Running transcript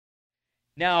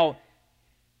Now,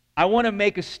 I want to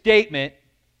make a statement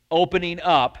opening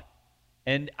up,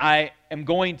 and I am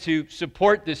going to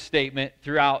support this statement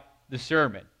throughout the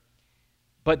sermon.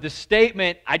 But the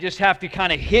statement, I just have to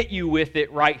kind of hit you with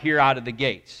it right here out of the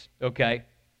gates, okay?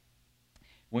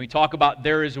 When we talk about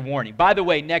there is a warning. By the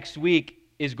way, next week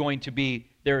is going to be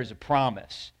there is a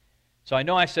promise. So I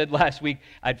know I said last week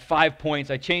I had 5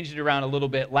 points. I changed it around a little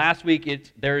bit. Last week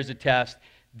it's there is a test.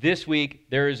 This week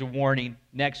there is a warning.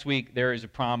 Next week there is a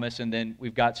promise. And then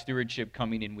we've got stewardship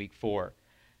coming in week 4.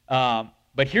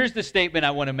 But here's the statement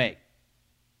I want to make.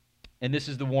 And this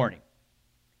is the warning.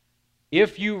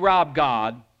 If you rob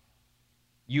God,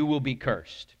 you will be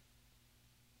cursed.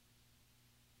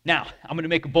 Now, I'm going to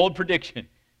make a bold prediction,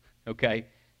 okay?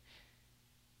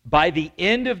 By the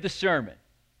end of the sermon,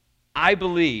 I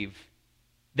believe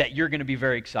that you're going to be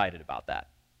very excited about that.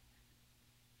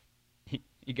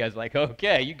 You guys are like,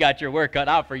 okay, you got your work cut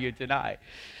out for you tonight.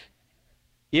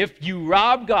 If you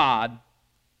rob God,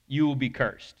 you will be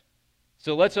cursed.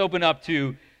 So let's open up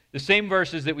to the same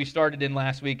verses that we started in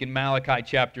last week in Malachi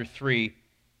chapter 3.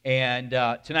 And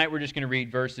tonight we're just going to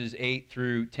read verses 8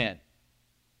 through 10.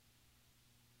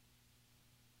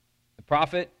 The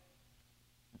prophet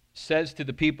says to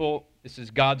the people, this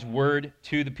is God's word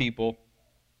to the people,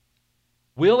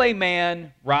 "Will a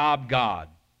man rob God?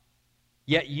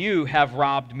 Yet you have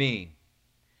robbed me.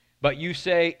 But you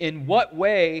say, in what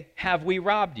way have we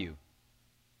robbed you?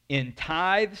 In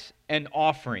tithes and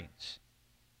offerings.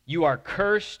 You are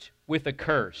cursed with a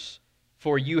curse,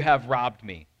 for you have robbed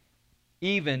me,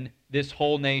 even this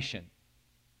whole nation.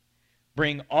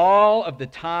 Bring all of the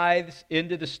tithes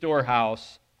into the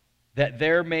storehouse, that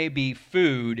there may be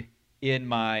food in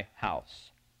my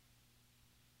house."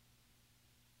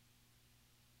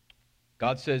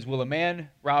 God says, will a man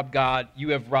rob God? You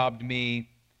have robbed me.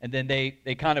 And then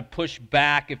they kind of push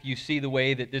back if you see the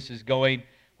way that this is going.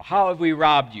 How have we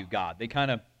robbed you, God? They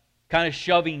kind of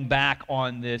shoving back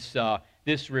on this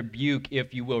rebuke,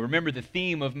 if you will. Remember, the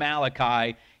theme of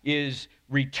Malachi is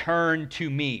return to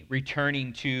me,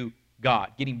 returning to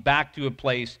God, getting back to a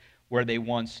place where they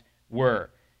once were.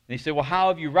 And they say, well, how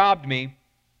have you robbed me?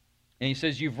 And he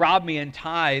says, you've robbed me in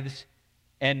tithes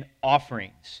and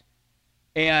offerings.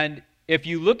 And if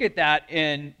you look at that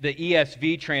in the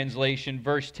ESV translation,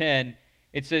 verse 10,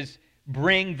 it says,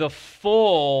 bring the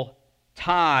full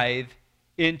tithe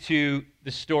into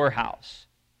the storehouse.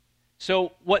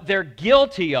 So what they're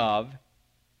guilty of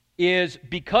is,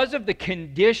 because of the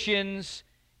conditions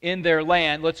in their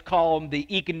land, let's call them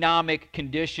the economic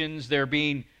conditions, they're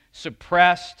being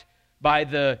suppressed by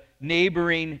the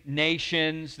neighboring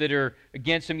nations that are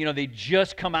against them. You know, they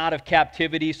just come out of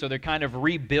captivity, so they're kind of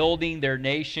rebuilding their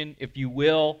nation, if you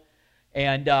will.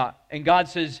 And God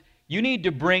says, you need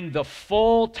to bring the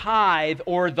full tithe,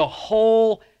 or the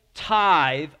whole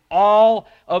tithe, all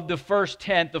of the first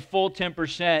tenth, the full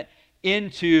 10%,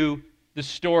 into the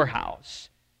storehouse.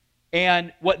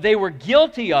 And what they were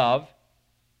guilty of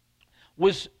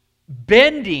was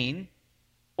bending,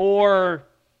 or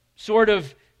sort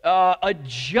of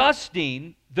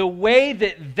adjusting the way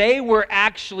that they were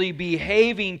actually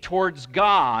behaving towards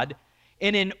God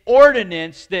in an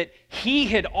ordinance that He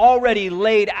had already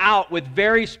laid out with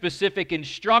very specific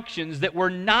instructions that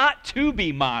were not to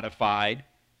be modified.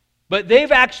 But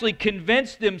they've actually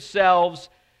convinced themselves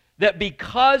that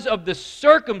because of the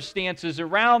circumstances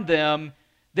around them,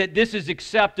 that this is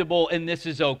acceptable and this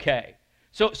is okay.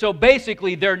 So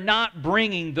basically, they're not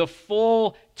bringing the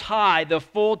full tithe, the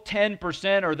full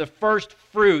 10%, or the first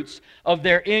fruits of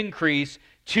their increase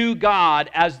to God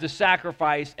as the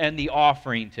sacrifice and the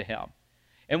offering to Him.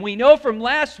 And we know from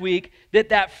last week that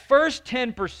that first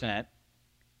 10%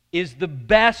 is the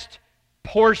best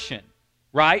portion,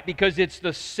 right? Because it's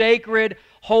the sacred,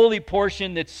 holy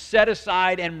portion that's set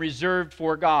aside and reserved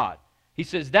for God. He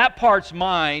says, that part's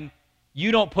mine,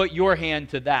 you don't put your hand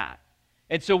to that.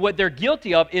 And so what they're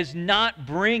guilty of is not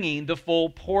bringing the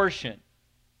full portion.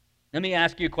 Let me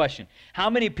ask you a question. How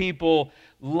many people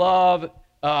love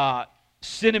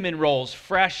cinnamon rolls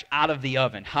fresh out of the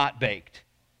oven, hot baked?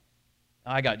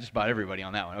 I got just about everybody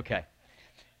on that one. Okay.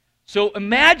 So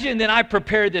imagine that I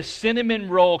prepare this cinnamon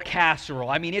roll casserole.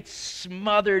 I mean, it's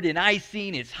smothered in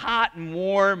icing, it's hot and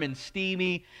warm and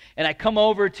steamy, and I come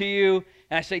over to you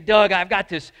and I say, Doug, I've got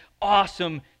this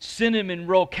awesome cinnamon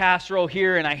roll casserole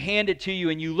here, and I hand it to you,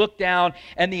 and you look down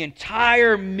and the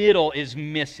entire middle is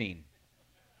missing.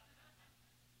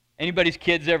 Anybody's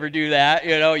kids ever do that?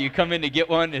 You know, you come in to get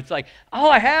one, it's like, all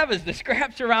I have is the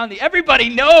scraps around the... Everybody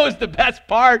knows the best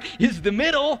part is the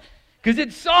middle, because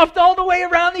it's soft all the way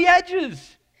around the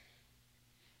edges.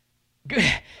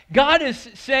 God is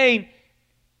saying,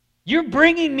 You're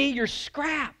bringing me your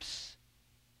scraps.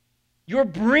 You're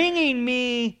bringing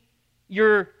me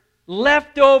your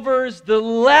leftovers, the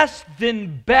less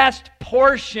than best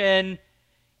portion,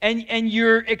 and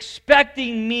you're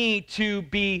expecting me to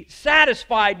be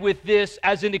satisfied with this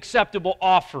as an acceptable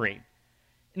offering.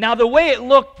 Now, the way it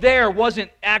looked there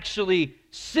wasn't actually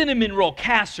cinnamon roll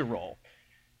casserole.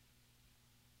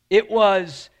 It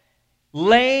was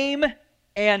lame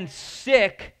and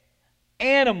sick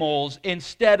animals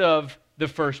instead of the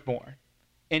firstborn,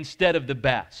 instead of the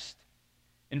best.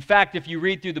 In fact, if you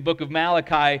read through the book of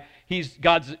Malachi,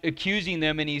 God's accusing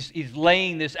them, and he's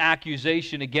laying this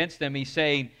accusation against them. He's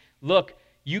saying, look,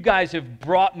 you guys have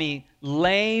brought me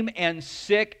lame and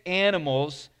sick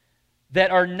animals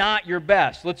that are not your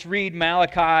best. Let's read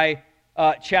Malachi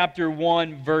chapter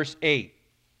 1, verse 8.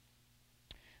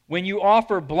 When you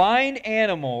offer blind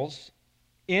animals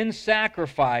in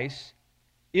sacrifice,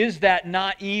 is that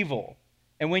not evil?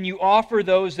 And when you offer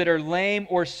those that are lame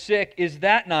or sick, is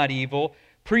that not evil?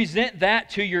 Present that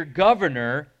to your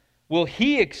governor. Will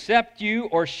he accept you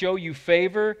or show you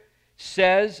favor?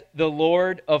 Says the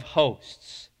Lord of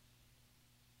hosts.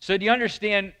 So do you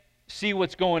understand, see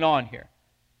what's going on here?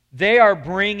 They are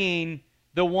bringing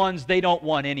the ones they don't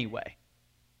want anyway.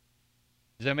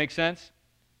 Does that make sense?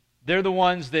 They're the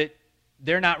ones that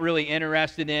they're not really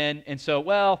interested in. And so,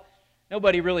 well,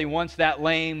 nobody really wants that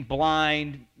lame,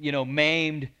 blind,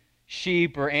 maimed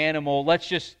sheep or animal. Let's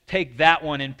just take that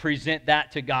one and present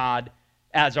that to God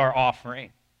as our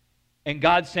offering. And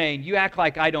God's saying, you act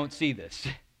like I don't see this.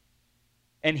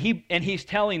 And he's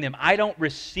telling them, I don't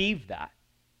receive that.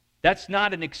 That's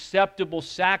not an acceptable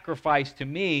sacrifice to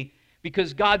me,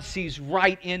 because God sees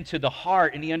right into the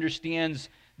heart, and he understands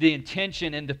the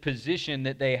intention and the position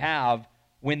that they have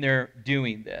when they're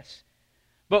doing this.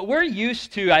 But we're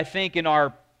used to, I think, in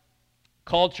our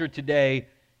culture today,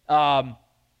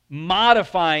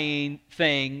 modifying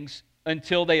things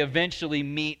until they eventually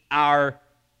meet our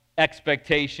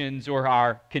expectations or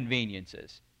our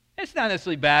conveniences. It's not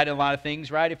necessarily bad in a lot of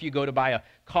things, right? If you go to buy a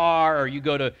car, or you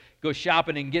go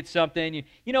shopping and get something,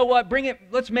 you know what?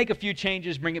 Let's make a few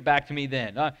changes, bring it back to me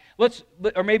then.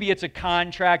 Or maybe it's a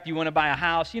contract, you want to buy a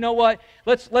house. You know what?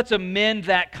 Let's amend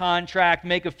that contract,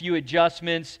 make a few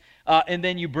adjustments, and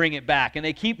then you bring it back. And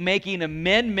they keep making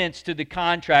amendments to the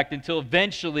contract until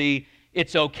eventually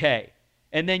it's okay.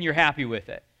 And then you're happy with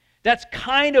it. That's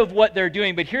kind of what they're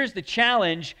doing. But here's the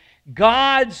challenge.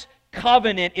 God's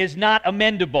covenant is not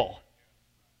amendable.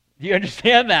 Do you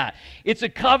understand that? It's a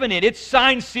covenant. It's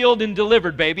signed, sealed, and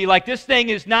delivered, baby. Like, this thing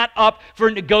is not up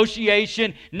for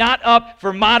negotiation, not up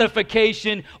for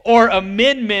modification or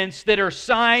amendments that are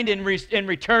signed and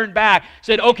returned back.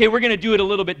 Said, okay, we're going to do it a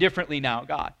little bit differently now,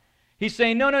 God. He's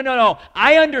saying, no.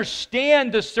 I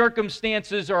understand the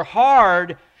circumstances are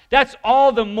hard. That's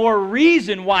all the more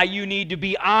reason why you need to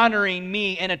be honoring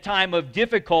me in a time of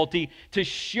difficulty, to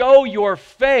show your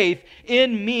faith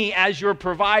in me as your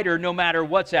provider, no matter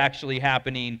what's actually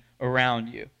happening around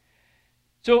you.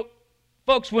 So,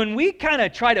 folks, when we kind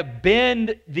of try to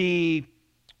bend the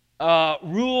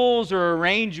rules or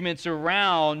arrangements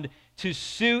around to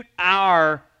suit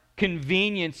our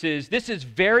conveniences, this is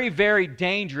very, very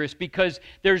dangerous, because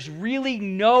there's really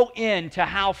no end to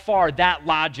how far that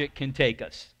logic can take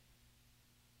us.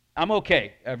 I'm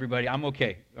okay, everybody. I'm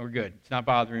okay. We're good. It's not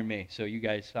bothering me. So you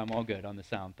guys, I'm all good on the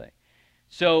sound thing.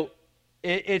 So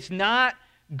it's not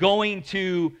going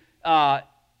to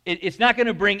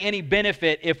bring any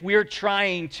benefit if we're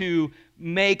trying to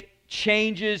make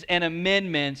changes and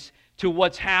amendments to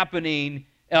what's happening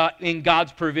in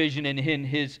God's provision and in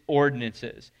His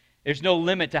ordinances. There's no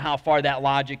limit to how far that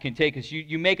logic can take us.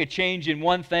 You make a change in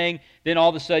one thing, then all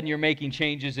of a sudden you're making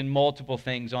changes in multiple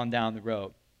things on down the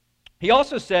road. He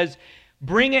also says,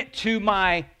 bring it to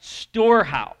my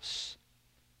storehouse.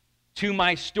 To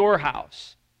my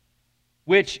storehouse.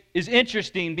 Which is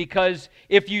interesting, because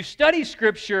if you study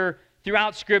Scripture,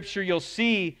 throughout Scripture, you'll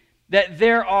see that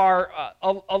there are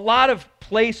a lot of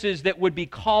places that would be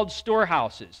called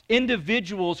storehouses.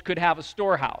 Individuals could have a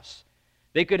storehouse.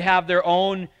 They could have their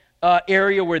own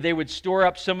area where they would store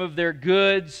up some of their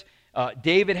goods.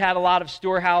 David had a lot of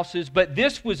storehouses, but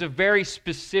this was a very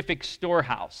specific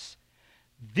storehouse.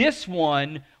 This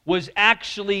one was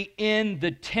actually in the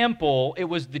temple. It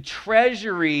was the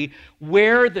treasury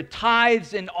where the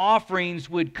tithes and offerings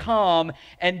would come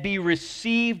and be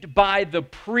received by the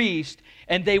priest,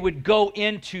 and they would go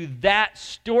into that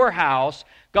storehouse,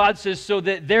 God says, so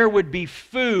that there would be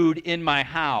food in my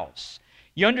house.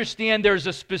 You understand, there's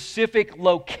a specific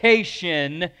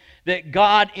location that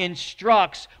God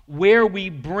instructs where we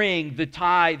bring the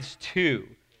tithes to.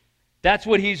 That's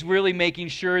what he's really making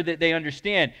sure that they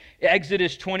understand.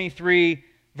 Exodus 23,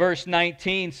 verse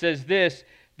 19 says this,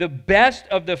 "The best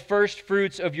of the first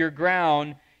fruits of your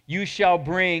ground you shall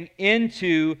bring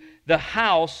into the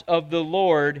house of the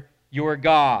Lord your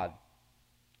God."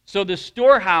 So the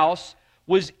storehouse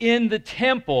was in the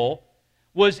temple,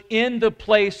 was in the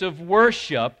place of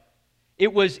worship.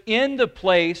 It was in the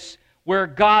place where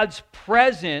God's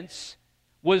presence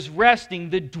was resting,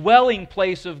 the dwelling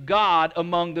place of God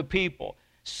among the people.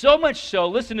 So much so,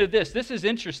 listen to this, this is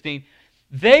interesting,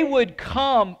 they would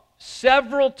come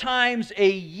several times a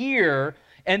year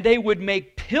and they would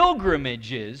make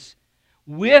pilgrimages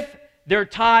with their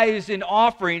tithes and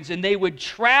offerings, and they would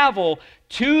travel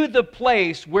to the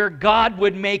place where God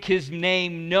would make His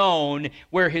name known,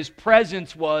 where His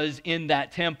presence was in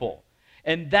that temple.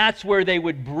 And that's where they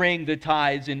would bring the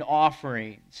tithes and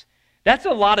offerings. That's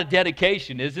a lot of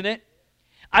dedication, isn't it?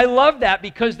 I love that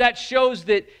because that shows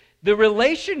that the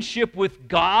relationship with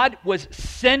God was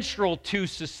central to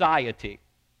society.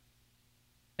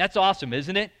 That's awesome,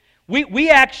 isn't it? We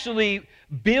actually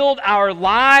build our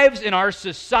lives and our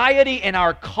society and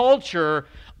our culture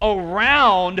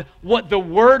around what the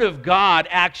Word of God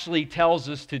actually tells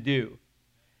us to do.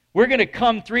 We're going to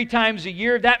come 3 times a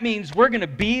year. That means we're going to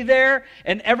be there,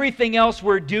 and everything else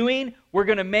we're doing, we're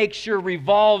going to make sure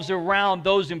revolves around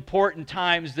those important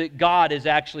times that God has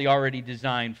actually already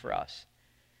designed for us.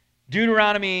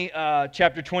 Deuteronomy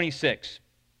chapter 26,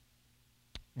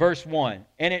 verse 1.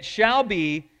 "And it shall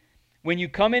be, when you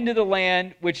come into the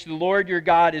land which the Lord your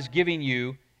God is giving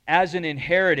you as an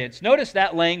inheritance." Notice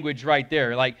that language right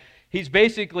there. Like, he's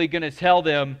basically going to tell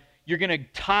them, you're going to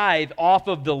tithe off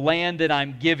of the land that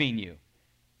I'm giving you.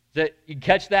 You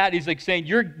catch that? He's like saying,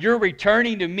 you're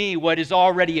returning to me what is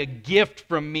already a gift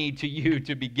from me to you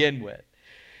to begin with.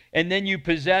 And then you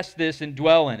possess this and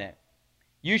dwell in it.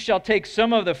 "You shall take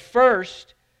some of the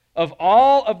first of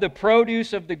all of the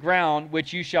produce of the ground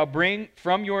which you shall bring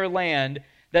from your land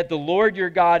that the Lord your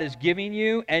God is giving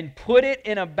you, and put it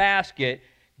in a basket.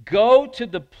 Go to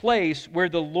the place where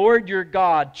the Lord your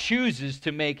God chooses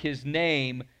to make His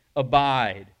name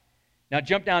abide." Now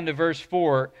jump down to verse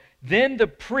 4. "Then the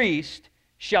priest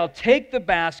shall take the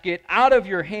basket out of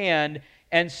your hand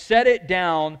and set it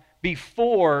down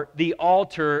before the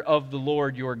altar of the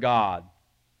Lord your God."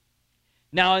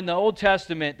 Now in the Old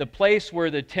Testament, the place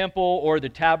where the temple or the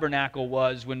tabernacle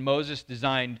was when Moses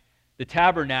designed the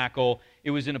tabernacle, it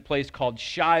was in a place called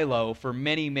Shiloh for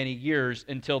many, many years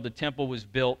until the temple was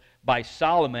built by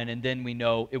Solomon, and then we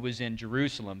know it was in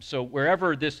Jerusalem. So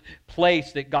wherever this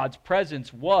place that God's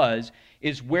presence was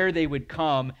is where they would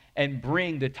come and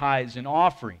bring the tithes and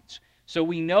offerings. So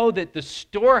we know that the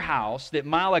storehouse that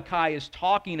Malachi is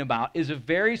talking about is a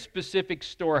very specific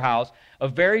storehouse, a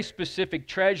very specific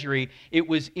treasury. It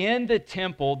was in the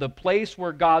temple, the place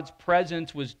where God's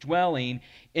presence was dwelling.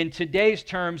 In today's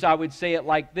terms, I would say it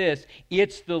like this: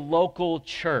 it's the local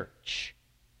church.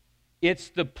 It's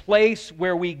the place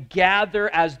where we gather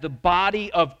as the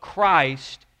body of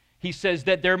Christ. He says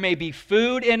that there may be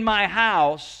food in my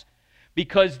house,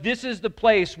 because this is the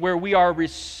place where we are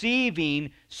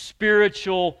receiving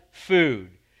spiritual food.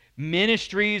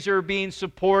 Ministries are being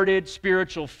supported.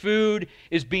 Spiritual food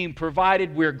is being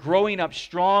provided. We're growing up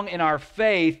strong in our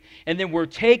faith, and then we're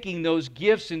taking those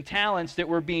gifts and talents that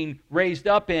we're being raised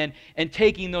up in and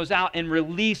taking those out and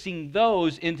releasing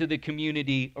those into the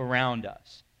community around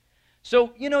us.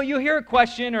 So, you hear a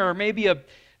question or maybe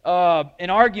an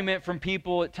argument from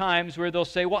people at times where they'll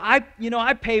say, well,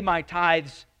 I pay my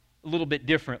tithes a little bit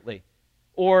differently.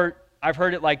 Or I've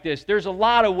heard it like this: there's a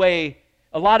lot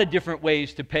of different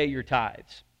ways to pay your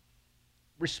tithes.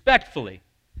 Respectfully,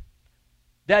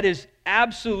 that is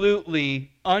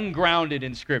absolutely ungrounded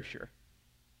in Scripture.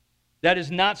 That is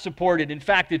not supported. In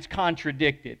fact, it's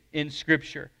contradicted in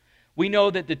Scripture. We know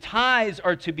that the tithes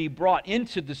are to be brought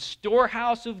into the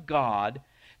storehouse of God,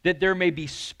 that there may be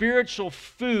spiritual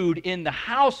food in the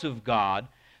house of God.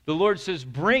 The Lord says,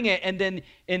 bring it, and then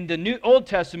in the Old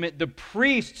Testament, the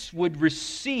priests would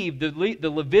receive, the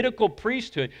Levitical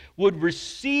priesthood would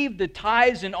receive the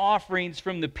tithes and offerings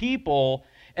from the people,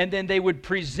 and then they would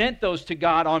present those to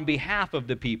God on behalf of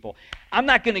the people. I'm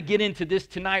not going to get into this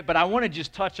tonight, but I want to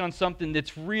just touch on something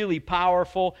that's really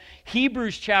powerful.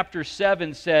 Hebrews chapter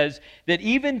 7 says that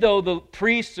even though the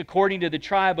priests, according to the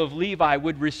tribe of Levi,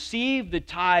 would receive the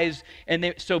tithes,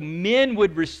 and so men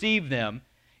would receive them,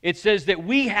 it says that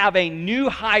we have a new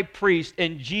high priest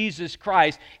in Jesus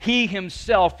Christ. He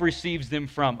Himself receives them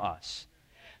from us.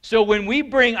 So when we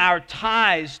bring our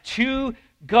tithes to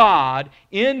God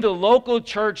in the local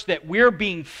church that we're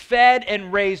being fed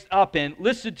and raised up in,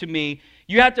 listen to me,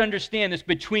 You have to understand this.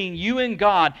 Between you and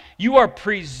God, you are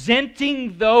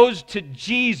presenting those to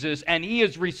Jesus, and He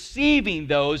is receiving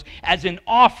those as an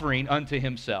offering unto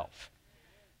Himself.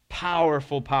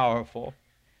 Powerful, powerful.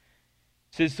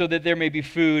 It says, so that there may be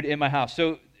food in my house.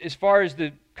 So as far as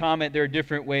the comment, there are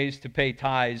different ways to pay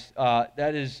tithes.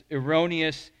 That is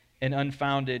erroneous and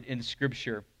unfounded in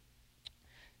Scripture.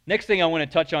 Next thing I want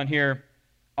to touch on here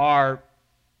are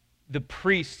the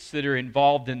priests that are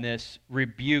involved in this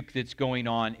rebuke that's going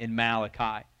on in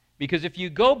Malachi. Because if you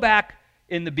go back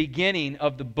in the beginning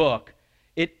of the book,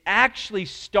 it actually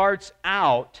starts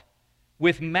out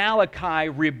with Malachi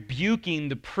rebuking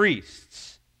the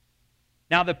priests.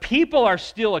 Now, the people are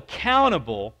still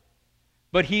accountable,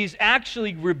 but he's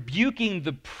actually rebuking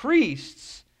the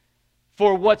priests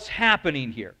for what's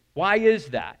happening here. Why is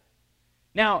that?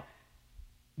 Now,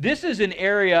 this is an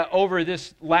area over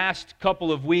this last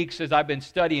couple of weeks as I've been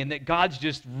studying that God's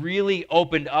just really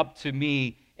opened up to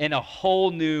me in a whole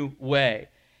new way.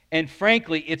 And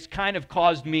frankly, it's kind of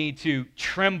caused me to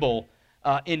tremble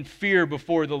in fear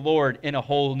before the Lord in a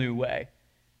whole new way.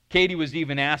 Katie was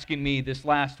even asking me this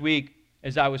last week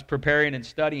as I was preparing and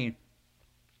studying.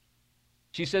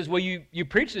 She says, well, you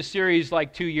preached this series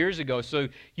like 2 years ago, so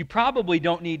you probably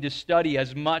don't need to study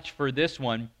as much for this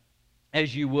one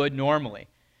as you would normally.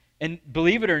 And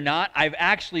believe it or not, I've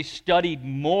actually studied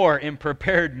more and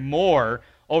prepared more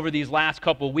over these last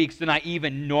couple of weeks than I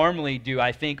even normally do,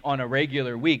 I think, on a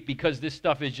regular week, because this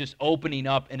stuff is just opening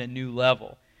up in a new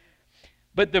level.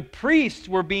 But the priests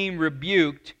were being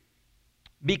rebuked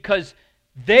because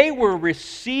they were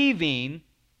receiving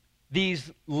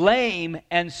these lame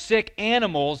and sick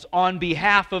animals on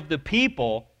behalf of the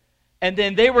people, and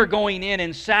then they were going in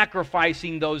and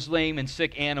sacrificing those lame and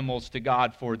sick animals to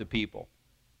God for the people.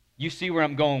 You see where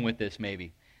I'm going with this,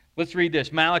 maybe. Let's read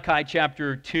this. Malachi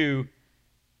chapter 2,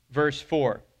 verse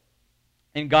 4.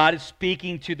 And God is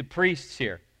speaking to the priests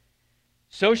here.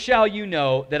 So shall you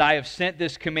know that I have sent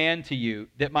this command to you,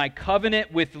 that my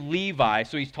covenant with Levi,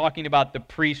 so he's talking about the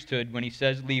priesthood when he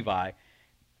says Levi,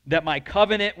 that my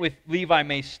covenant with Levi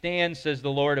may stand, says the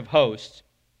Lord of hosts.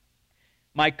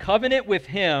 My covenant with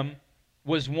him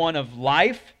was one of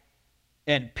life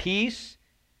and peace,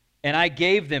 and I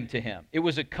gave them to him. It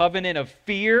was a covenant of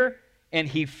fear, and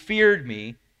he feared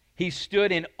me. He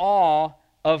stood in awe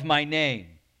of my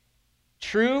name.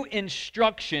 True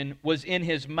instruction was in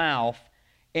his mouth,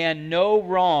 and no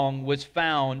wrong was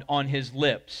found on his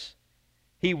lips.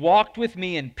 He walked with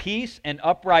me in peace and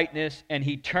uprightness, and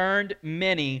he turned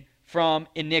many from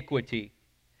iniquity.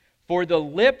 For the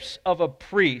lips of a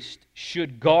priest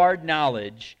should guard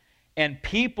knowledge, and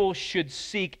people should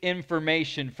seek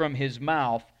information from his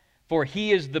mouth, for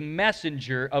he is the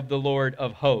messenger of the Lord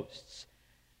of hosts.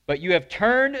 But you have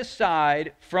turned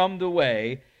aside from the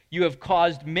way. You have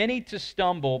caused many to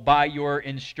stumble by your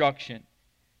instruction.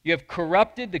 You have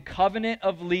corrupted the covenant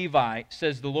of Levi,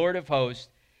 says the Lord of hosts,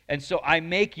 and so I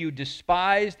make you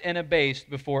despised and abased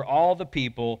before all the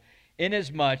people,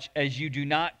 inasmuch as you do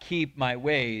not keep my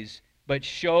ways, but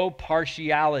show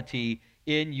partiality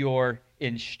in your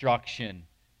instruction.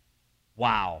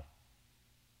 Wow.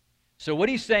 So what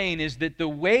he's saying is that the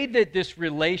way that this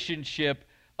relationship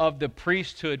of the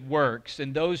priesthood works,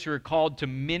 and those who are called to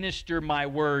minister my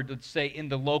word, let's say in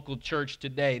the local church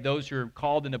today, those who are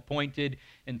called and appointed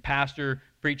and pastor,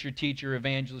 preacher, teacher,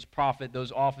 evangelist, prophet,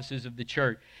 those offices of the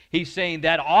church, he's saying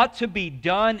that ought to be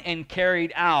done and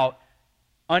carried out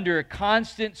under a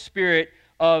constant spirit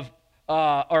of,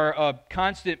 or a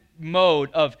constant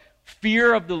mode of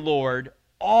fear of the Lord,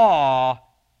 awe,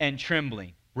 and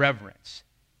trembling, reverence.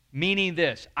 Meaning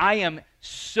this, I am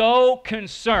so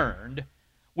concerned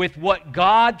with what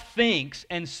God thinks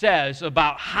and says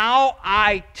about how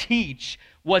I teach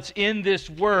what's in this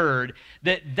word,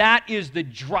 that is the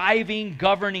driving,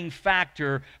 governing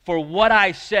factor for what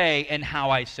I say and how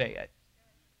I say it.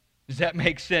 Does that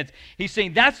make sense? He's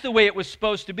saying that's the way it was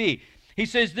supposed to be. He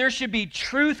says there should be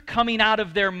truth coming out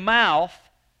of their mouth.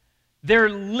 Their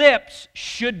lips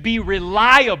should be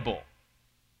reliable.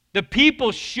 The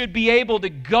people should be able to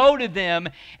go to them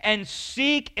and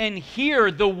seek and hear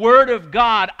the word of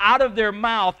God out of their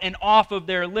mouth and off of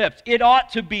their lips. It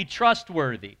ought to be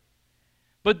trustworthy.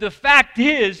 But the fact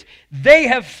is, they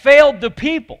have failed the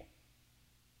people.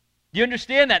 Do you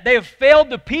understand that? They have failed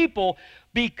the people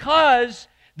because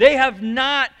they have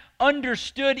not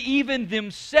understood even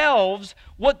themselves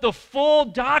what the full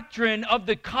doctrine of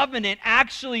the covenant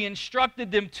actually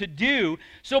instructed them to do.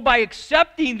 So by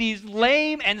accepting these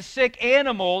lame and sick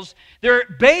animals, they're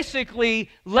basically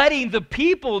letting the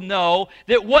people know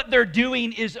that what they're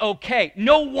doing is okay.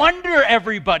 No wonder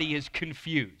everybody is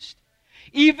confused.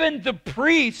 Even the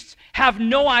priests have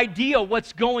no idea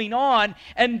what's going on,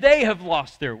 and they have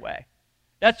lost their way.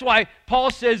 That's why Paul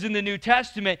says in the New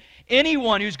Testament,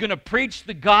 anyone who's going to preach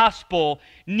the gospel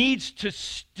needs to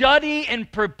study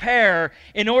and prepare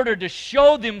in order to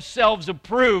show themselves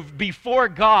approved before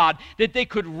God, that they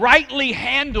could rightly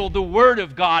handle the Word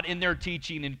of God in their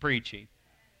teaching and preaching.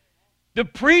 The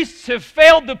priests have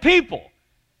failed the people.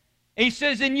 And he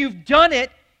says, and you've done it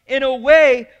in a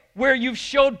way where you've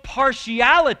showed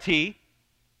partiality,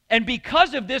 and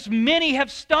because of this, many have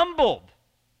stumbled.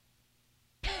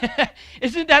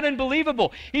 Isn't that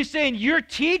unbelievable? He's saying you're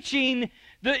teaching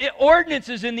the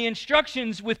ordinances and the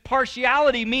instructions with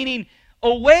partiality, meaning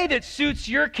a way that suits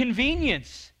your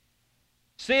convenience.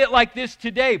 Say it like this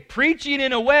today: preaching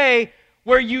in a way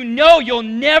where you know you'll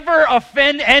never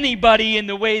offend anybody in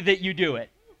the way that you do it.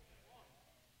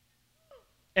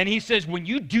 And he says, when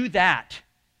you do that,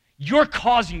 you're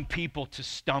causing people to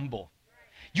stumble.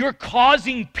 You're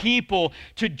causing people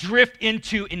to drift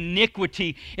into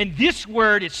iniquity. And this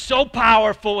word is so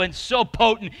powerful and so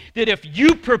potent that if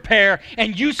you prepare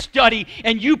and you study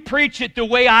and you preach it the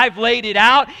way I've laid it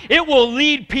out, it will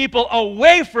lead people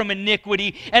away from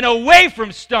iniquity and away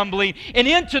from stumbling and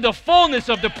into the fullness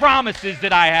of the promises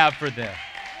that I have for them.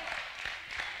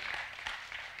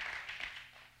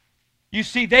 You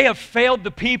see, they have failed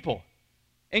the people.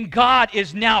 And God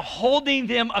is now holding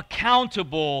them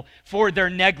accountable for their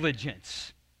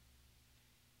negligence.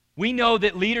 We know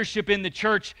that leadership in the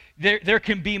church, there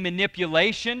can be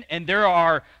manipulation, and there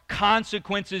are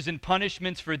consequences and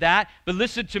punishments for that. But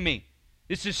listen to me.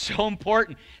 This is so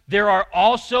important. There are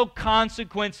also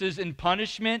consequences and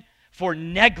punishment for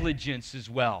negligence as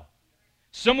well.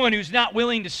 Someone who's not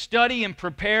willing to study and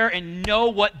prepare and know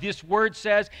what this word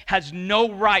says has no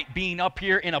right being up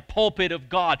here in a pulpit of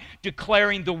God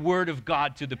declaring the word of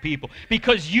God to the people.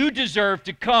 Because you deserve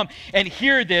to come and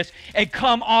hear this and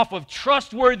come off of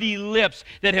trustworthy lips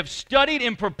that have studied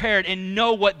and prepared and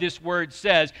know what this word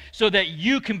says, so that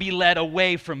you can be led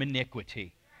away from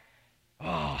iniquity.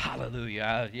 Oh,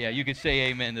 hallelujah. Yeah, you can say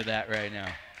amen to that right now.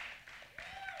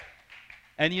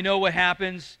 And you know what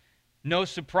happens? No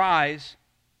surprise.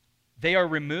 They are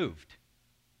removed.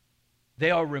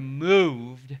 They are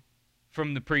removed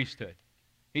from the priesthood.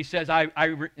 He says,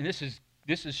 and this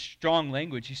is strong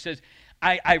language. He says,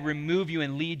 I remove you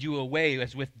and lead you away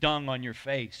as with dung on your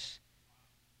face.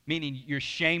 Meaning you're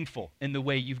shameful in the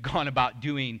way you've gone about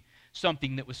doing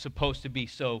something that was supposed to be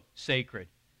so sacred.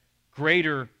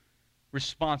 Greater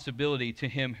responsibility to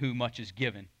him who much is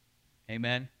given.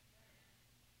 Amen?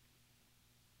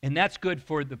 And that's good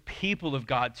for the people of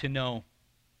God to know.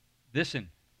 Listen,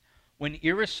 when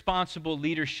irresponsible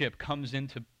leadership comes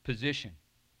into position,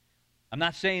 I'm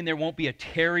not saying there won't be a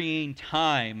tarrying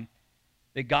time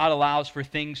that God allows for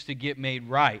things to get made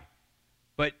right,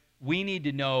 but we need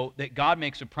to know that God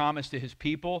makes a promise to his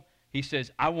people. He says,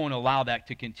 I won't allow that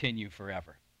to continue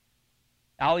forever.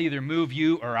 I'll either move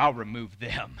you or I'll remove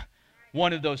them.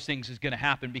 One of those things is going to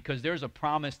happen, because there's a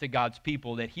promise to God's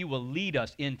people that he will lead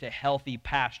us into healthy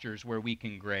pastures where we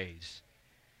can graze.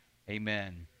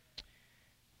 Amen.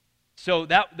 So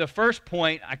the first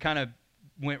point, I kind of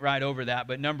went right over that,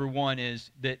 but number one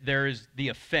is that there is the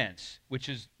offense, which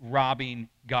is robbing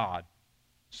God.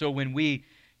 So when we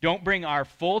don't bring our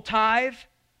full tithe,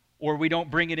 or we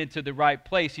don't bring it into the right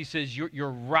place, he says,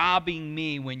 you're robbing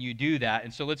me when you do that.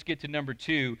 And so let's get to number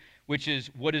two, which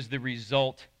is, what is the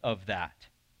result of that?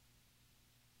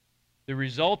 The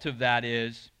result of that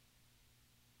is,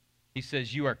 he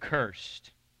says, you are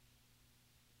cursed.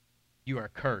 You are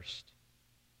cursed.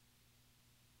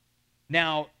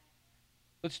 Now,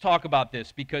 let's talk about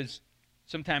this, because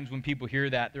sometimes when people hear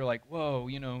that, they're like, whoa,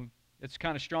 it's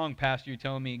kind of strong, Pastor, you're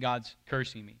telling me God's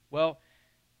cursing me. Well,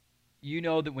 you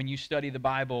know that when you study the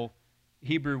Bible,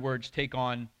 Hebrew words take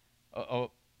on a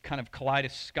kind of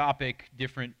kaleidoscopic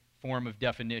different form of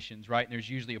definitions, right? And there's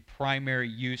usually a primary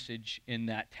usage in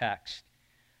that text.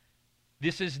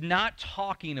 This is not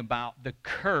talking about the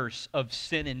curse of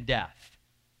sin and death.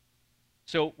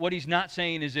 So what he's not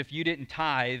saying is if you didn't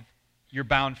tithe, you're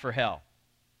bound for hell,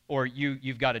 or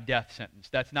you've got a death sentence.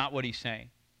 That's not what he's saying.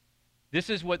 This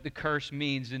is what the curse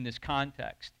means in this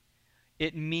context.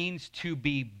 It means to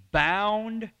be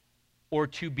bound, or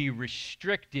to be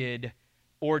restricted,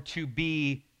 or to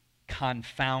be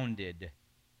confounded.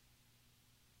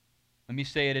 Let me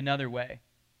say it another way.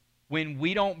 When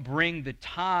we don't bring the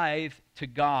tithe to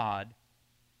God,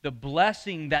 the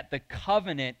blessing that the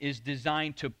covenant is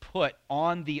designed to put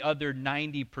on the other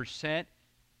 90%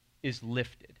 is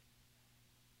lifted.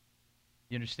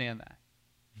 You understand that?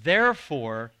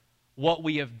 Therefore, what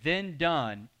we have then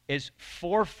done is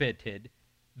forfeited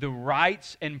the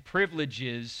rights and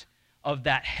privileges of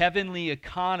that heavenly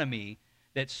economy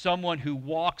that someone who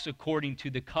walks according to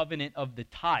the covenant of the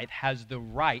tithe has the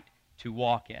right to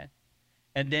walk in.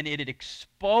 And then it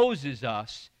exposes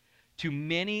us to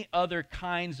many other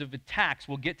kinds of attacks.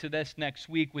 We'll get to this next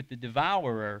week with the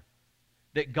devourer,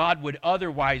 that God would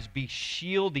otherwise be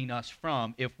shielding us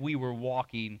from if we were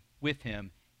walking with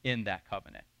him in that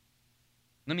covenant.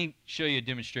 Let me show you a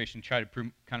demonstration, try to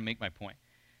kind of make my point.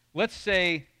 Let's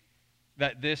say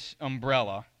that this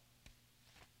umbrella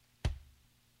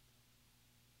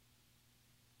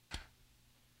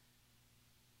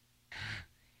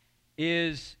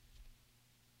is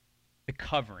the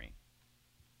covering,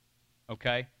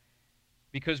 okay?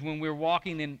 Because when we're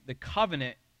walking in the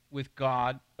covenant with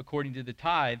God, according to the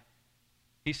tithe,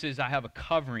 he says, I have a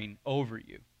covering over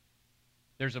you.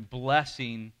 There's a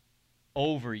blessing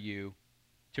over you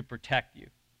to protect you.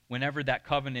 Whenever that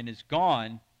covenant is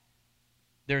gone,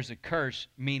 there's a curse,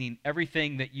 meaning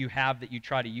everything that you have that you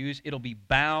try to use, it'll be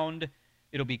bound,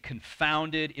 it'll be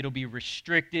confounded, it'll be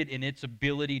restricted in its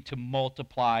ability to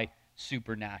multiply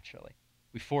supernaturally.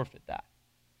 We forfeit that.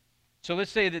 So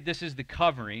let's say that this is the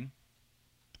covering,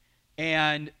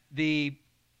 and the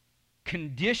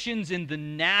conditions in the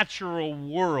natural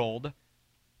world,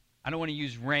 I don't want to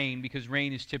use rain because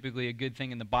rain is typically a good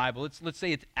thing in the Bible. Let's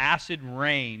say it's acid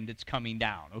rain that's coming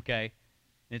down, okay?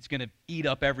 And it's going to eat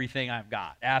up everything I've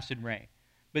got, acid rain.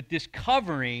 But this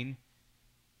covering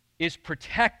is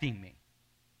protecting me.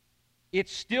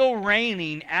 It's still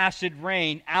raining acid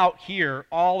rain out here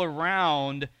all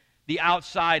around the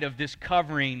outside of this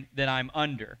covering that I'm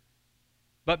under.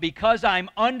 But because I'm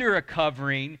under a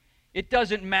covering, it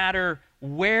doesn't matter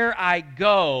where I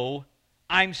go,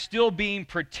 I'm still being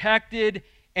protected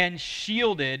and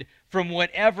shielded from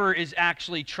whatever is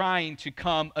actually trying to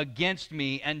come against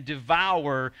me and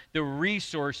devour the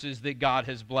resources that God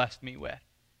has blessed me with.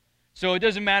 So it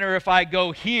doesn't matter if I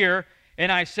go here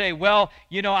and I say, well,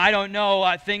 I don't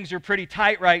know, things are pretty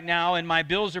tight right now and my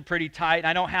bills are pretty tight and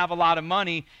I don't have a lot of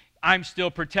money. I'm still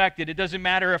protected. It doesn't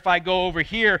matter if I go over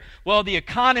here, well, the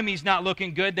economy's not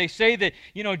looking good. They say that,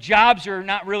 jobs are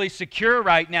not really secure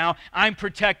right now. I'm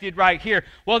protected right here.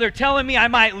 Well, they're telling me I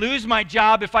might lose my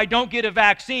job if I don't get a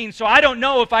vaccine, so I don't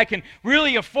know if I can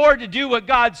really afford to do what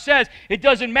God says. It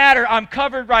doesn't matter. I'm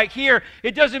covered right here.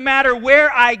 It doesn't matter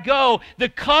where I go. The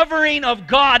covering of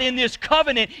God in this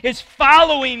covenant is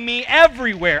following me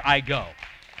everywhere I go.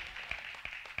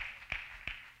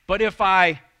 But if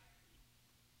I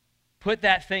put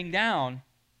that thing down,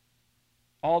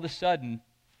 all of a sudden,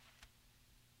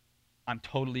 I'm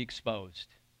totally exposed.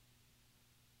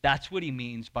 That's what he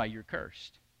means by you're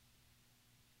cursed.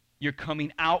 You're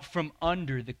coming out from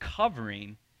under the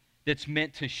covering that's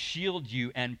meant to shield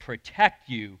you and protect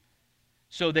you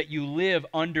so that you live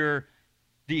under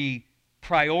the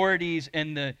priorities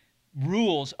and the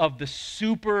rules of the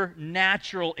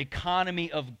supernatural economy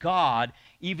of God,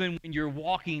 even when you're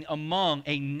walking among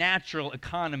a natural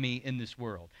economy in this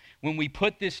world. When we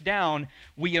put this down,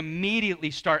 we immediately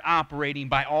start operating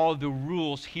by all the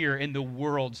rules here in the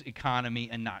world's economy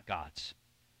and not God's.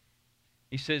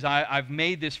 He says, I've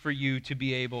made this for you to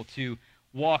be able to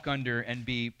walk under and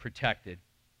be protected.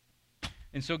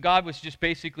 And so God was just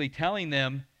basically telling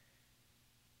them,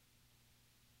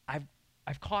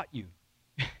 I've caught you.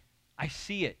 I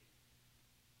see it,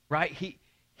 right?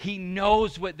 He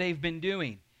knows what they've been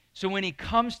doing. So when he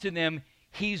comes to them,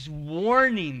 he's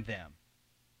warning them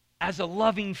as a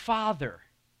loving father.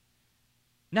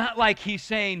 Not like he's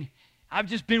saying, I've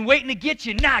just been waiting to get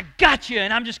you, now I got you,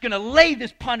 and I'm just going to lay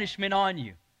this punishment on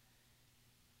you.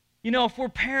 If we're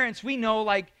parents, we know,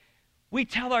 we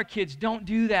tell our kids, don't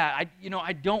do that.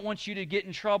 I don't want you to get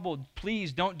in trouble.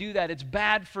 Please don't do that. It's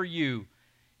bad for you.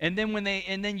 And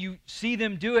then you see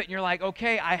them do it, and you're like,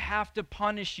 okay, I have to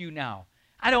punish you now.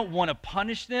 I don't want to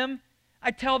punish them.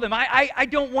 I tell them, I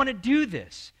don't want to do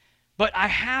this, but I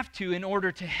have to in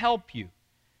order to help you.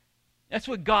 That's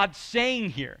what God's saying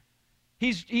here.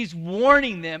 He's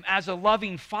warning them as a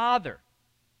loving father.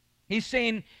 He's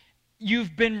saying,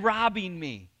 you've been robbing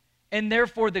me. And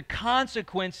therefore, the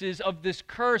consequences of this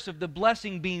curse, of the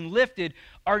blessing being lifted,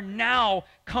 are now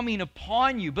coming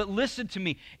upon you. But listen to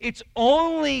me. It's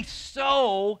only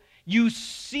so you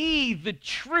see the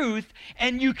truth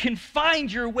and you can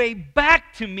find your way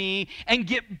back to me and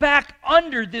get back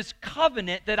under this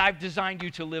covenant that I've designed you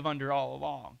to live under all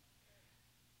along.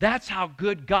 That's how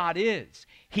good God is.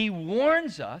 He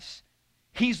warns us.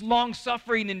 He's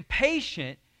long-suffering and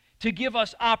patient to give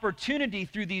us opportunity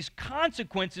through these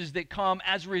consequences that come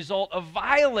as a result of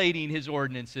violating his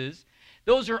ordinances.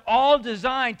 Those are all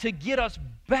designed to get us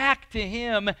back to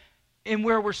him and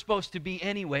where we're supposed to be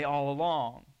anyway all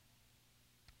along.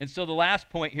 And so the last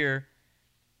point here,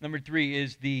 number 3,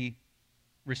 is the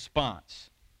response.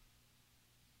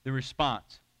 The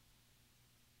response.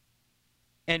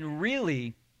 And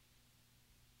really,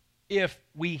 if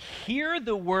we hear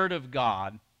the Word of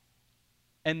God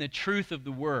and the truth of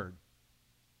the Word,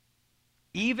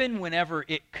 even whenever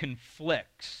it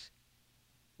conflicts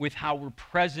with how we're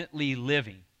presently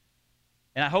living,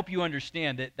 and I hope you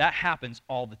understand that that happens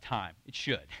all the time. It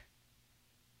should.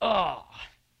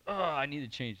 I need to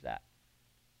change that.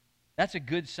 That's a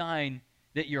good sign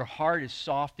that your heart is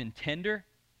soft and tender,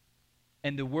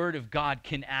 and the Word of God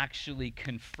can actually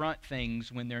confront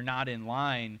things when they're not in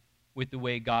line with the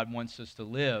way God wants us to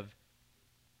live,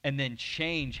 and then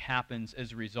change happens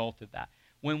as a result of that.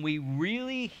 When we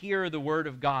really hear the Word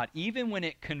of God, even when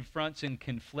it confronts and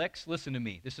conflicts, listen to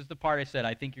me. This is the part I said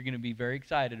I think you're going to be very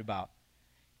excited about.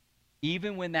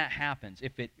 Even when that happens,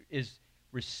 if it is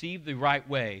received the right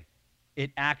way,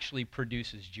 it actually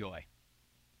produces joy.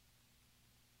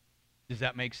 Does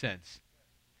that make sense?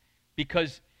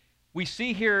 Because we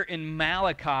see here in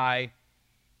Malachi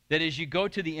that as you go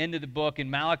to the end of the book,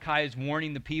 and Malachi is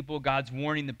warning the people, God's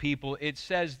warning the people, it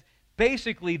says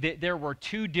basically that there were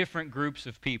 2 different groups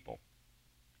of people.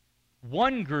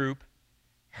 One group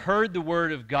heard the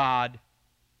Word of God,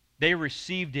 they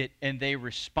received it, and they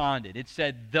responded. It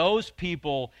said those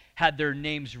people had their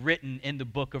names written in the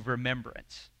book of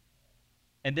remembrance.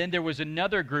 And then there was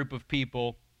another group of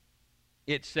people,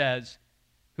 it says,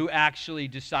 who actually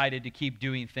decided to keep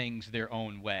doing things their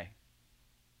own way.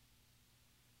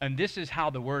 And this is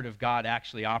how the Word of God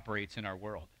actually operates in our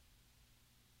world.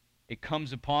 It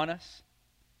comes upon us,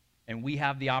 and we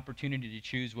have the opportunity to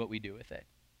choose what we do with it.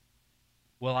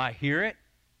 Will I hear it?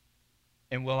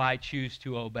 And will I choose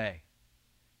to obey?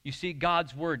 You see,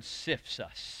 God's Word sifts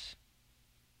us.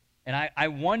 And I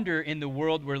wonder in the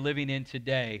world we're living in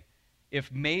today,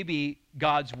 if maybe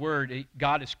God's Word,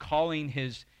 God is calling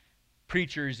His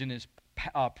preachers and His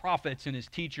prophets and His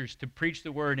teachers to preach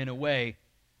the Word in a way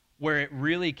where it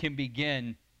really can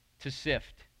begin to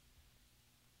sift.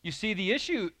 You see, the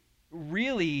issue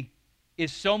really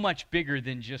is so much bigger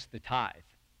than just the tithe.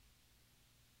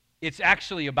 It's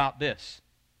actually about this.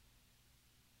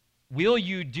 Will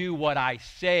you do what I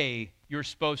say you're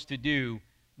supposed to do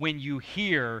when you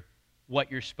hear what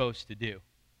you're supposed to do?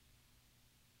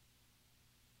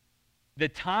 The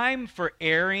time for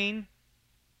erring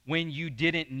when you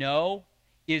didn't know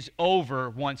is over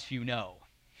once you know.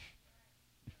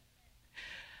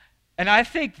 And I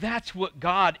think that's what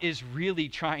God is really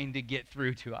trying to get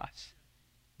through to us.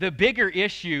 The bigger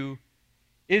issue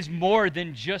is more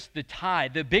than just the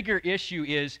tithe. The bigger issue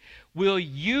is, will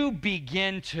you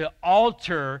begin to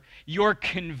alter your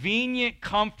convenient,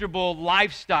 comfortable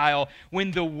lifestyle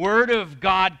when the Word of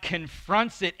God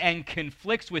confronts it and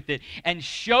conflicts with it and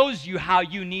shows you how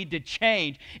you need to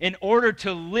change in order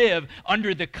to live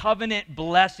under the covenant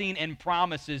blessing and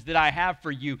promises that I have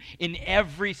for you in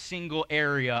every single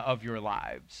area of your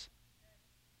lives?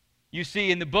 You see,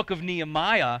 in the book of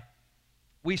Nehemiah,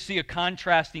 we see a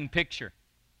contrasting picture.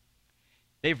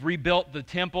 They've rebuilt the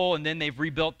temple, and then they've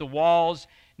rebuilt the walls.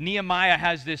 Nehemiah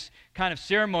has this kind of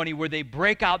ceremony where they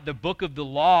break out the book of the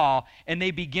law, and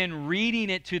they begin reading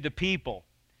it to the people.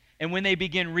 And when they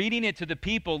begin reading it to the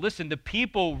people, listen, the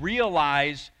people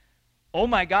realize, oh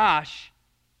my gosh,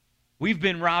 we've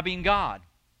been robbing God.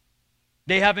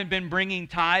 They haven't been bringing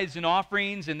tithes and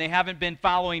offerings, and they haven't been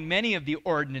following many of the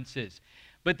ordinances.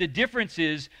 But the difference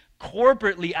is,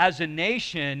 corporately as a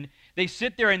nation, they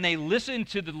sit there and they listen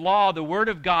to the law, the Word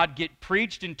of God, get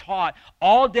preached and taught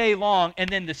all day long. And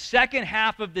then the second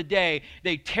half of the day,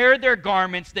 they tear their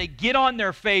garments, they get on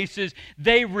their faces,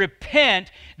 they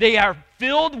repent, they are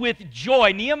filled with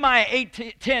joy. Nehemiah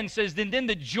 8:10 says, then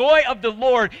the joy of the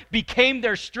Lord became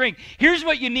their strength. Here's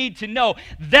what you need to know.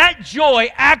 That joy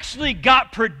actually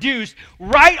got produced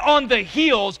right on the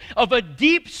heels of a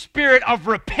deep spirit of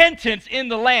repentance in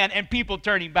the land and people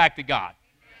turning back to God.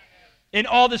 And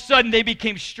all of a sudden, they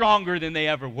became stronger than they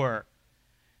ever were.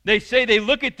 They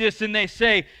look at this and they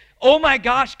say, oh my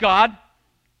gosh, God,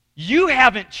 you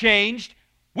haven't changed.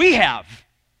 We have.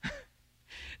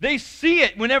 They see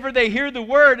it whenever they hear the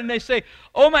word and they say,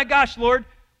 oh my gosh, Lord,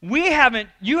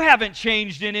 you haven't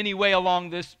changed in any way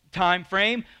along this time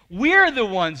frame. We're the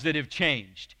ones that have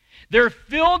changed. They're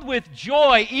filled with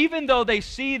joy even though they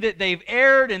see that they've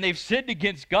erred and they've sinned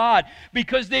against God,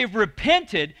 because they've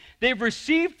repented, they've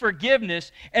received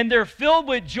forgiveness, and they're filled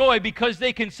with joy because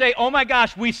they can say, oh my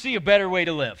gosh, we see a better way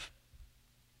to live.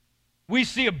 We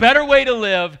see a better way to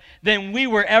live than we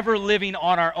were ever living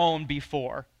on our own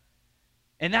before.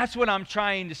 And that's what I'm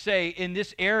trying to say in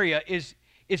this area is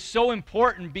so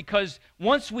important, because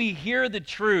once we hear the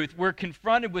truth, we're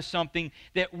confronted with something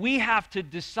that we have to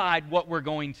decide what we're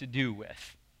going to do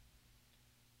with.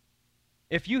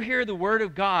 If you hear the Word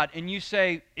of God and you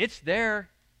say, it's there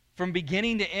from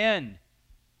beginning to end,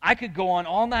 I could go on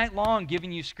all night long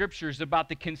giving you scriptures about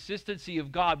the consistency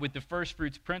of God with the first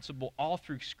fruits principle all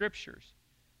through scriptures.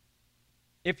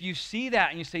 If you see that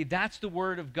and you say, that's the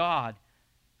Word of God,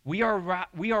 we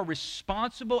are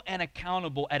responsible and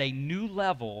accountable at a new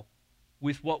level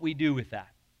with what we do with that.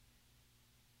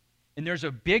 And there's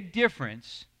a big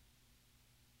difference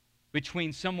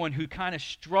between someone who kind of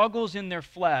struggles in their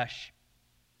flesh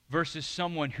versus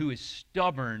someone who is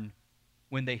stubborn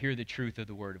when they hear the truth of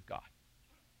the Word of God.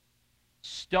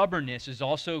 Stubbornness is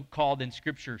also called in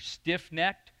Scripture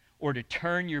stiff-necked, or to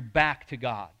turn your back to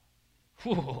God.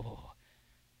 Whew.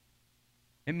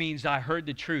 It means I heard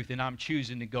the truth and I'm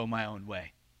choosing to go my own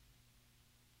way.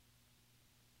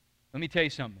 Let me tell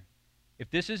you something. If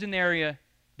this is an area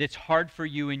that's hard for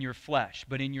you in your flesh,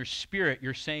 but in your spirit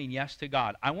you're saying yes to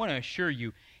God, I want to assure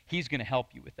you He's going to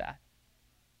help you with that.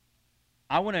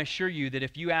 I want to assure you that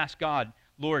if you ask God,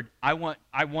 Lord, I want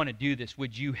to do this,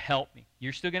 would you help me?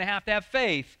 You're still going to have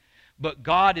faith, but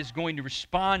God is going to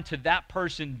respond to that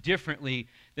person differently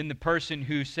than the person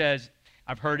who says,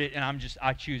 I've heard it and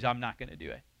I'm not going to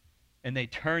do it. And they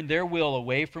turn their will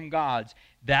away from God's.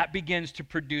 That begins to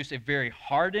produce a very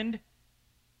hardened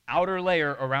outer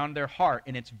layer around their heart,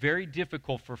 and it's very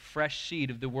difficult for fresh seed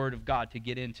of the Word of God to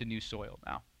get into new soil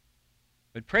now.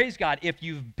 But praise God, if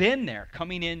you've been there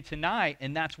coming in tonight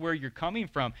and that's where you're coming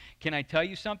from, can I tell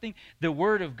you something? The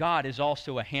Word of God is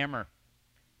also a hammer,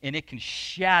 and it can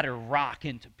shatter rock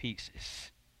into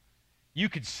pieces. You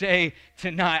could say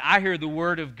tonight, I hear the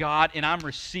Word of God and I'm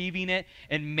receiving it,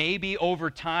 and maybe over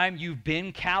time you've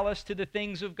been callous to the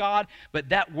things of God, but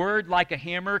that Word, like a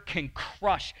hammer, can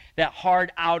crush that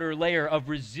hard outer layer of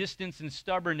resistance and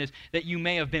stubbornness that you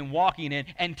may have been walking in,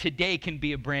 and today can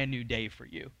be a brand new day for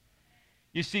you.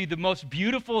 You see, the most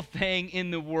beautiful thing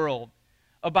in the world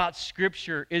about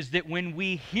Scripture is that when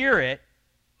we hear it,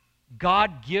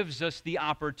 God gives us the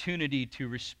opportunity to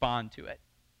respond to it.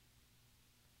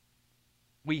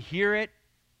 We hear it,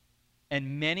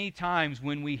 and many times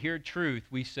when we hear truth,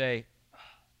 we say,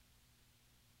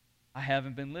 I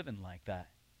haven't been living like that.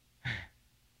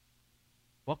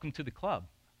 Welcome to the club.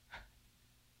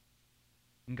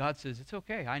 And God says, it's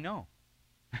okay, I know.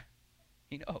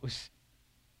 He knows.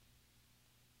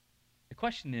 The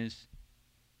question is,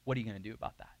 what are you going to do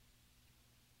about that?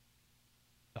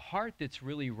 The heart that's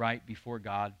really right before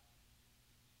God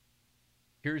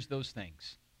hears those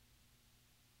things.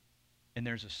 And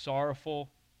there's a sorrowful,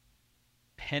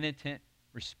 penitent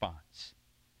response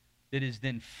that is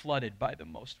then flooded by the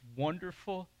most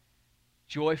wonderful,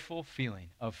 joyful feeling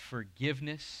of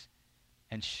forgiveness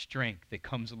and strength that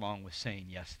comes along with saying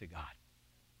yes to God.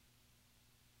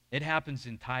 It happens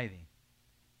in tithing.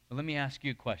 But let me ask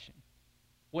you a question.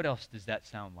 What else does that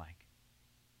sound like?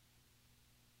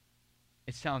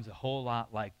 It sounds a whole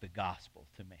lot like the gospel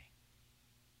to me.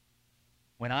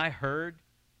 When I heard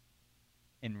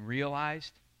and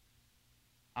realized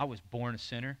I was born a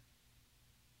sinner,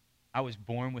 I was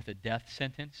born with a death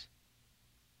sentence,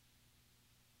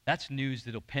 that's news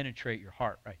that'll penetrate your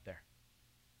heart right there.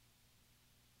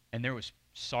 And there was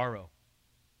sorrow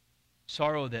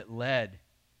that led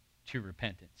to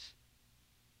repentance.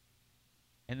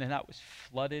 And then I was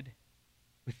flooded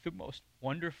with the most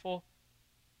wonderful,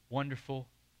 wonderful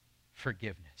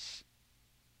forgiveness.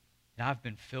 And I've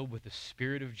been filled with the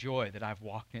spirit of joy that I've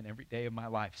walked in every day of my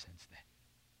life since then.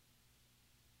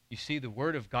 You see, the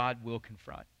Word of God will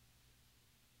confront,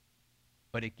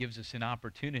 but it gives us an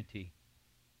opportunity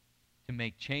to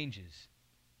make changes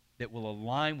that will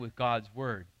align with God's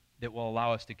Word, that will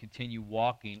allow us to continue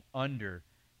walking under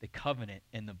the covenant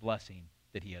and the blessing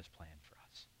that He has planned for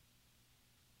us.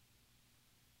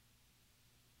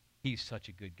 He's such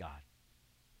a good God.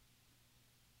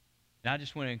 And I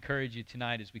just want to encourage you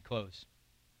tonight as we close,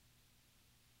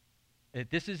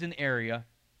 that this is an area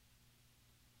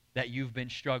that you've been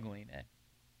struggling in.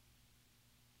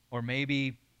 Or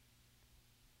maybe,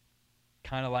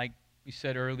 kind of like we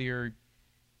said earlier,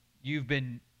 you've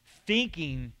been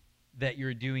thinking that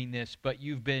you're doing this, but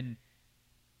you've been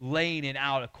laying it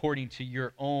out according to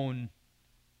your own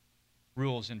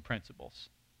rules and principles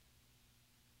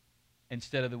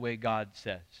instead of the way God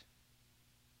says.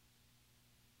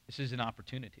 This is an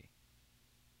opportunity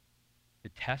to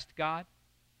test God,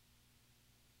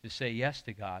 to say yes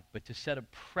to God, but to set a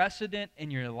precedent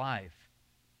in your life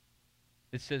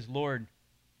that says, Lord,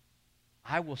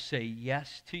 I will say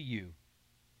yes to you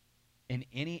in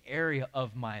any area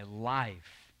of my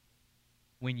life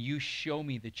when you show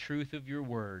me the truth of your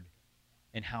word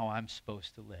and how I'm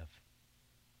supposed to live.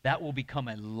 That will become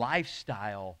a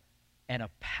lifestyle and a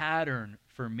pattern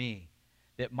for me,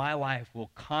 that my life will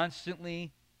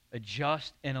constantly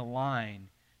adjust and align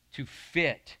to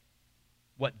fit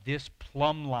what this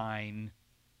plumb line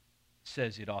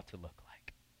says it ought to look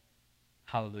like.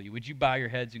 Hallelujah. Would you bow your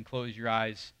heads and close your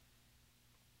eyes?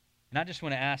 And I just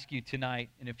want to ask you tonight,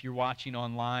 and if you're watching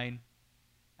online,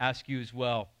 ask you as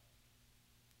well,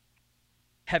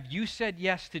 have you said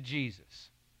yes to Jesus?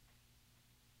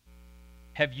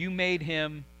 Have you made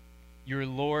him your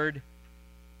Lord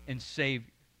and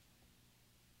Savior?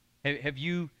 Have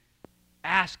you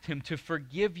asked him to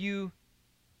forgive you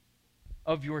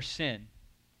of your sin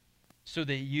so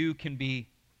that you can be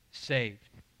saved?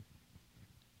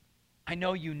 I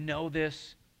know you know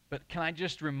this, but can I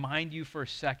just remind you for a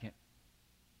second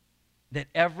that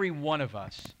every one of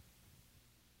us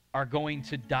are going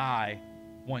to die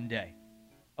one day,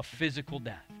 a physical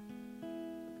death.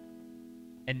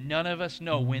 And none of us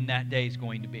know when that day is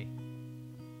going to be.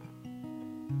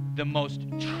 The most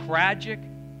tragic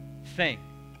thing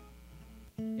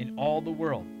in all the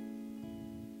world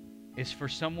is for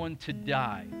someone to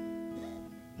die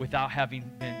without having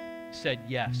been said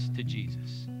yes to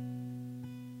Jesus.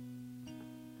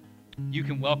 You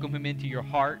can welcome him into your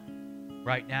heart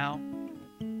right now.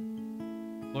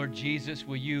 Lord Jesus,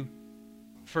 will you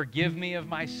forgive me of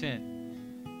my sin?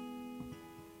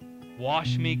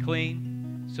 Wash me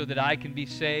clean so that I can be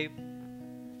saved.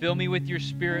 Fill me with your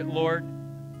Spirit, Lord.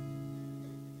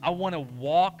 I want to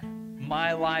walk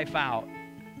my life out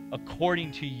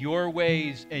according to your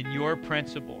ways and your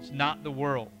principles, not the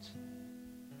world's.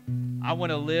 I want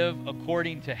to live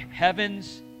according to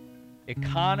heaven's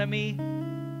economy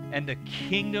and the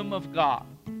kingdom of God,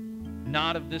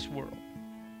 not of this world.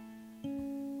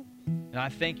 And I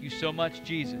thank you so much,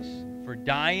 Jesus, for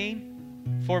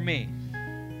dying for me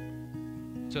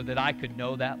so that I could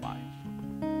know that life.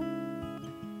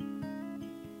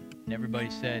 And everybody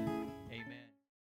said,